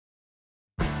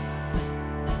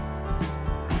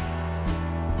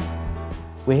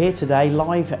We're here today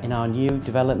live in our new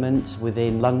development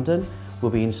within London.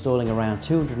 We'll be installing around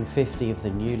 250 of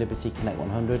the new Liberty Connect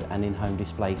 100 and in-home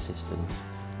display systems.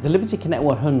 The Liberty Connect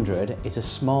 100 is a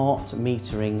smart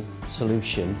metering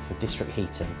solution for district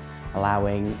heating,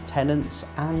 allowing tenants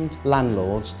and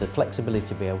landlords the flexibility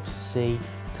to be able to see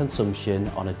consumption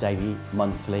on a daily,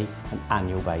 monthly and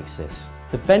annual basis.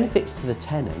 The benefits to the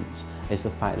tenant is the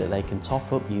fact that they can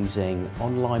top up using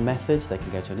online methods. They can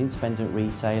go to an independent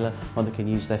retailer, or they can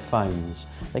use their phones.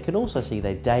 They can also see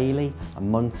their daily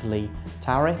and monthly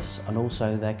tariffs and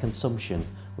also their consumption,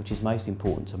 which is most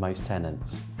important to most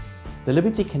tenants. The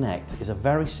Liberty Connect is a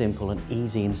very simple and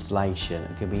easy installation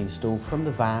and can be installed from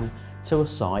the van to a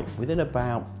site within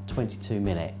about 22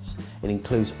 minutes. It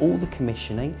includes all the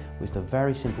commissioning with the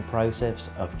very simple process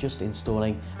of just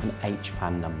installing an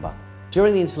HPAN number.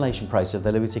 During the installation process of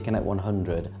the Liberty Connect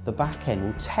 100, the back end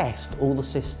will test all the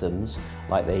systems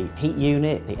like the heat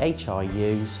unit, the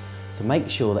HIUs, to make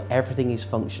sure that everything is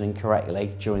functioning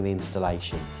correctly during the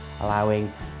installation, allowing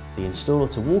the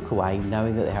installer to walk away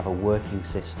knowing that they have a working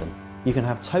system. You can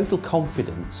have total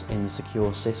confidence in the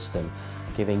secure system,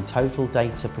 giving total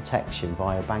data protection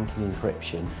via banking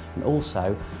encryption and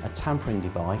also a tampering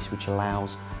device which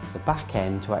allows the back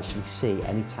end to actually see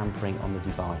any tampering on the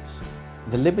device.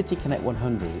 The Liberty Connect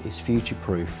 100 is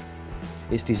future-proof.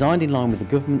 It's designed in line with the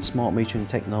government smart metering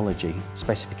technology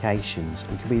specifications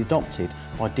and can be adopted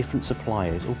by different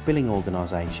suppliers or billing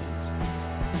organisations.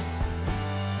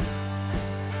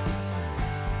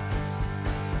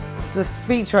 The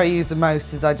feature I use the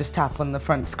most is I just tap on the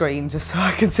front screen just so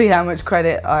I can see how much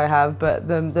credit I have, but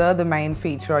the other main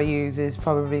feature I use is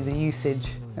probably the usage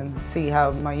and see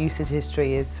how my usage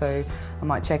history is. So I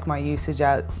might check my usage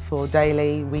out for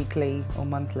daily, weekly or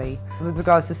monthly. With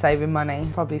regards to saving money,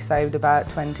 probably saved about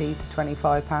 £20 to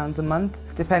 £25 a month,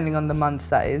 depending on the months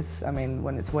that is. I mean,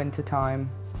 when it's winter time,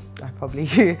 I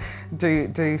probably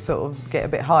do sort of get a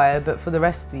bit higher, but for the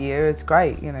rest of the year it's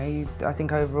great. You know, I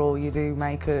think overall you do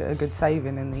make a good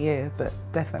saving in the year, but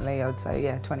definitely I'd say,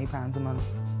 yeah, £20 a month.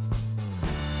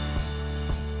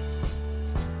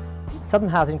 Southern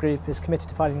Housing Group is committed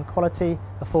to providing quality,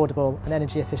 affordable and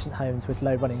energy efficient homes with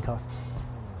low running costs.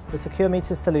 The Secure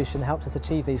Meters solution helped us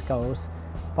achieve these goals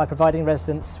by providing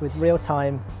residents with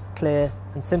real-time, clear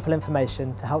and simple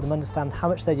information to help them understand how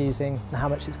much they're using and how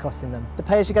much it's costing them. The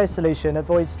pay-as-you-go solution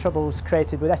avoids troubles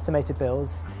created with estimated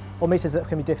bills or meters that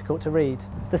can be difficult to read.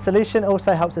 The solution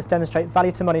also helps us demonstrate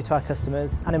value to money to our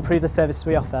customers and improve the service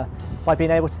we offer by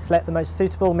being able to select the most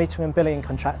suitable metering and billing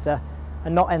contractor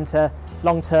and not enter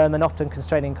long-term and often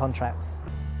constraining contracts.